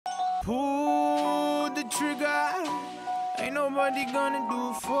Pull the trigger. Ain't nobody gonna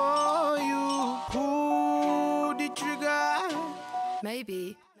do for you. Pull the trigger.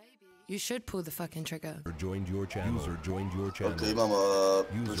 Maybe you should pull the fucking trigger. Joined your channel. User joined your channel. Ok, imamo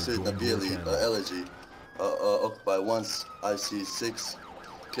pursuit na bijeli Elegy, Occupy once, IC6.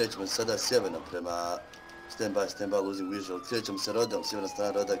 Krećemo sada sjeverno prema stand by, losing visual. Krećemo se rodom, sjeverna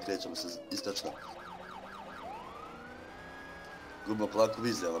strana roda, krećemo se istočno. Gubimo polako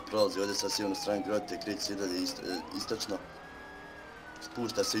vizualno, prolazi ovdje sa sjevernu stranu grote, kreće se i dalje istočno.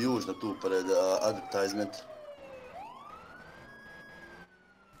 Spušta se južno tu pored advertisement.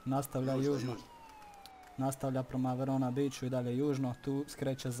 Nastavlja južno. Nastavlja prema Verona Beachu i dalje južno. Tu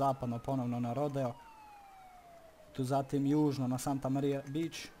skreće zapadno ponovno na Rodeo. Tu zatim južno na Santa Maria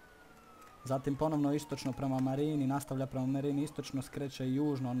Beach. Zatim ponovno istočno prema Marini. Nastavlja prema Marini istočno. Skreće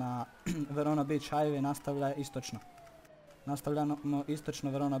južno na Verona Beach Highway. Nastavlja istočno. Nastavljamo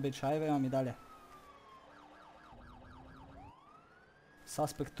istočno Verona Beach Highwayom i dalje.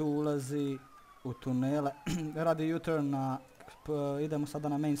 Suspect tu ulazi u tunele. Radi U-turn na... idemo sada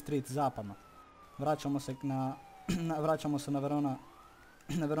na Main Street zapadno. Vraćamo se na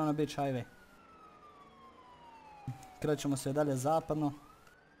Verona Beach Highway. Krećemo se dalje zapadno.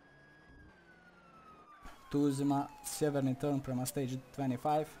 Tu uzima sjeverni turn prema Stage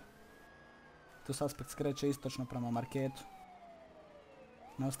 25. Tu suspect skreće istočno prema marketu.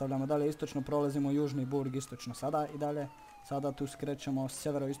 Nastavljamo dalje istočno, prolazimo Južni Burg istočno sada i dalje. Sada tu skrećemo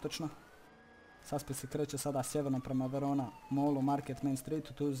sjeveroistočno. Suspect se kreće sada sjeverno prema Verona Mallu, Market Main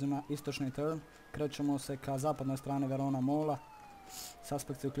Streetu, tu uzima istočni turn. Krećemo se ka zapadnoj strani Verona Malla.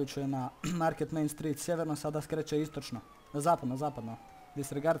 Suspect se uključuje na Market Main Street sjeverno, sada skreće istočno. Zapadno.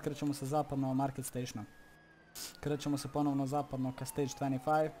 Disregard, krećemo se zapadno Market Stationom. Krećemo se ponovno zapadno ka Stage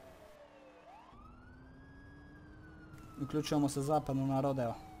 25. Uključujemo se zapadno na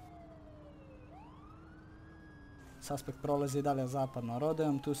Rodeo. Suspect prolazi dalje zapadno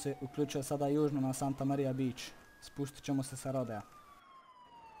Rodeom, tu se uključuje sada južno na Santa Maria Beach. Spustit ćemo se sa Rodea.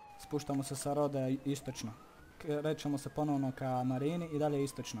 Spuštamo se sa Rodea istočno. Krećemo se ponovno ka Marini i dalje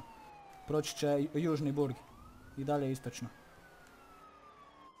istočno. Proći će Južni Burg i dalje istočno.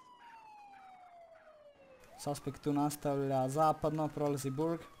 Suspect tu nastavlja zapadno, prolazi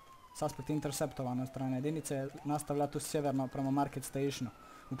Burg. Suspect interceptovan od strane jedinice, nastavlja tu sjeverno prema Market Stationu.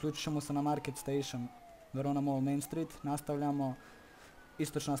 Uključit ćemo se na Market Station, Verona Mall Main Street. Nastavljamo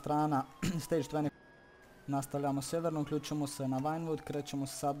istočna strana Stage 20. Nastavljamo sjeverno, uključimo se na Vinewood,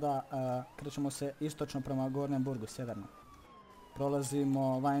 krećemo se istočno prema Gornjem Burgu, sjeverno.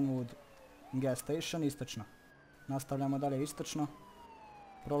 Prolazimo Vinewood Gas Station, istočno. Nastavljamo dalje istočno.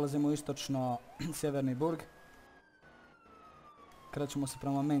 Prolazimo istočno Sjeverni Burg. Krećemo se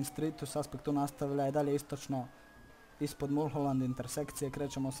prema Main Streetu, suspect tu nastavlja i dalje istočno ispod Mulholland intersekcije,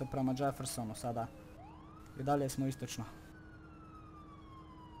 krećemo se prema Jeffersonu sada. I dalje smo istočno.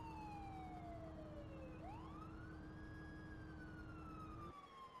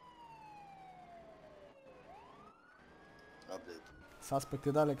 Suspect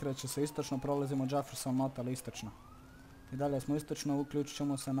i dalje kreće se istočno, prolazimo Jefferson Motel istočno. I dalje smo istočno, uključit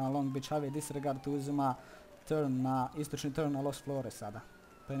ćemo se na Long Beach Highway, disregard tu uzima istočni turn na Los Flores sada.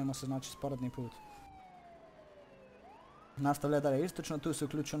 Penjemo se znači sporedni put. Nastavlja dalje istočno, tu se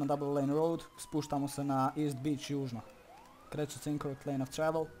uključuje na Double Lane Road, spuštamo se na East Beach južno. Kreće se Incorrect Lane of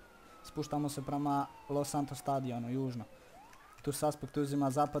Travel, spuštamo se prema Los Santos stadionu južno. Tu suspect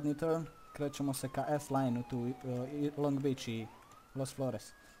uzima zapadni turn, krećemo se ka S-Line-u tu Long Beach i Los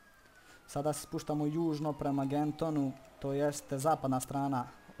Flores. Sada se spuštamo južno prema Gentonu, to jeste zapadna strana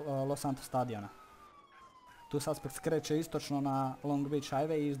Los Santos stadiona. Tu suspect skreće istočno na Long Beach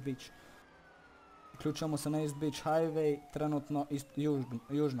Highway i East Beach. Uključujemo se na East Beach Highway, trenutno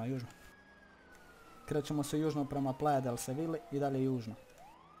južno. Krećemo se južno prema Playa del Seville i dalje južno.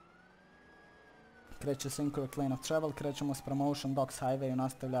 Kreće se Incorrect Lane of Travel, krećemo se prema Ocean Docks Highwayu,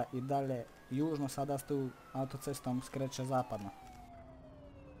 nastavlja i dalje južno, sada s tu autocestom skreće zapadno.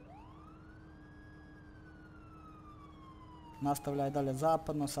 Nastavlja i dalje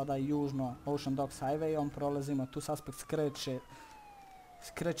zapadno, sada i južno Ocean Docks Highwayom prolazimo, tu suspect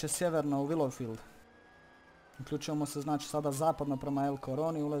skreće sjeverno u Willowfield. Uključujemo se znači sada zapadno prema El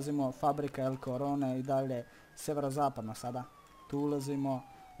Coroni, ulazimo fabrika El Corone i dalje sjeverozapadno sada. Tu ulazimo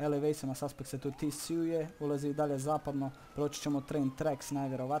Elevation, suspect se tu TC-uje, ulazi i dalje zapadno, proći ćemo Train Tracks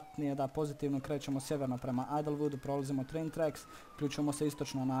najvjerovatnije, da pozitivno krećemo sjeverno prema Idelewoodu, prolazimo Train Tracks, uključujemo se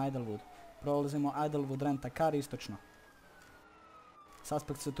istočno na Idlewood. Prolazimo Idlewood Rent a Car istočno.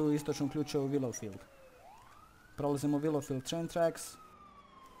 Suspect se tu istočno uključuje u Willowfield. Prolazimo Willowfield Train Tracks,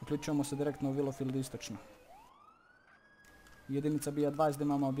 uključujemo se direktno u Willowfield istočno. Jedinica bija 20 da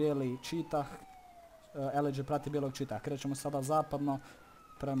imamo bijeli čitah. Elegy prati bijelog čitah. Krećemo sada zapadno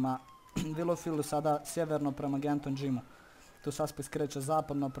prema Willowfieldu, sada sjeverno prema Genton Gymu. Tu Suspect kreće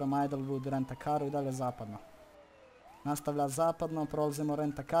zapadno prema Idlewood Rent-A-Caru i dalje zapadno. Nastavlja zapadno, prolazimo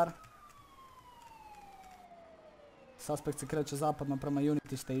Rent-A-Car. Suspect se kreće zapadno prema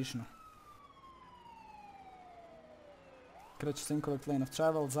Unity Stationu. Kreće se incorrect lane of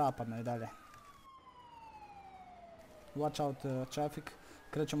travel, zapadno i dalje. Watch out traffic.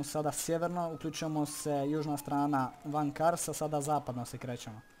 Krećemo sada sjeverno, uključujemo se južna strana Van Carsa, sada zapadno se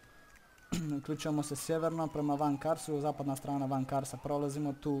krećemo. Uključujemo se sjeverno prema Van Carsu, zapadna strana Van Carsa.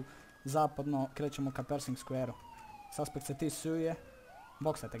 Prolazimo tu zapadno, krećemo ka Persing Square-u. Suspect se tisuje,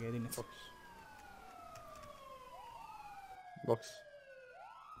 boksajte ga jedinice. Box.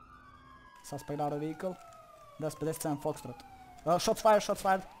 Suspect out of vehicle. 1057 Foxtrot. Shots fired, shots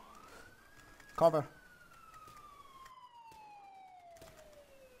fired. Cover.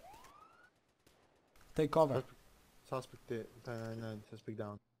 Take cover. Suspect, suspect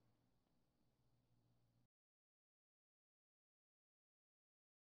down.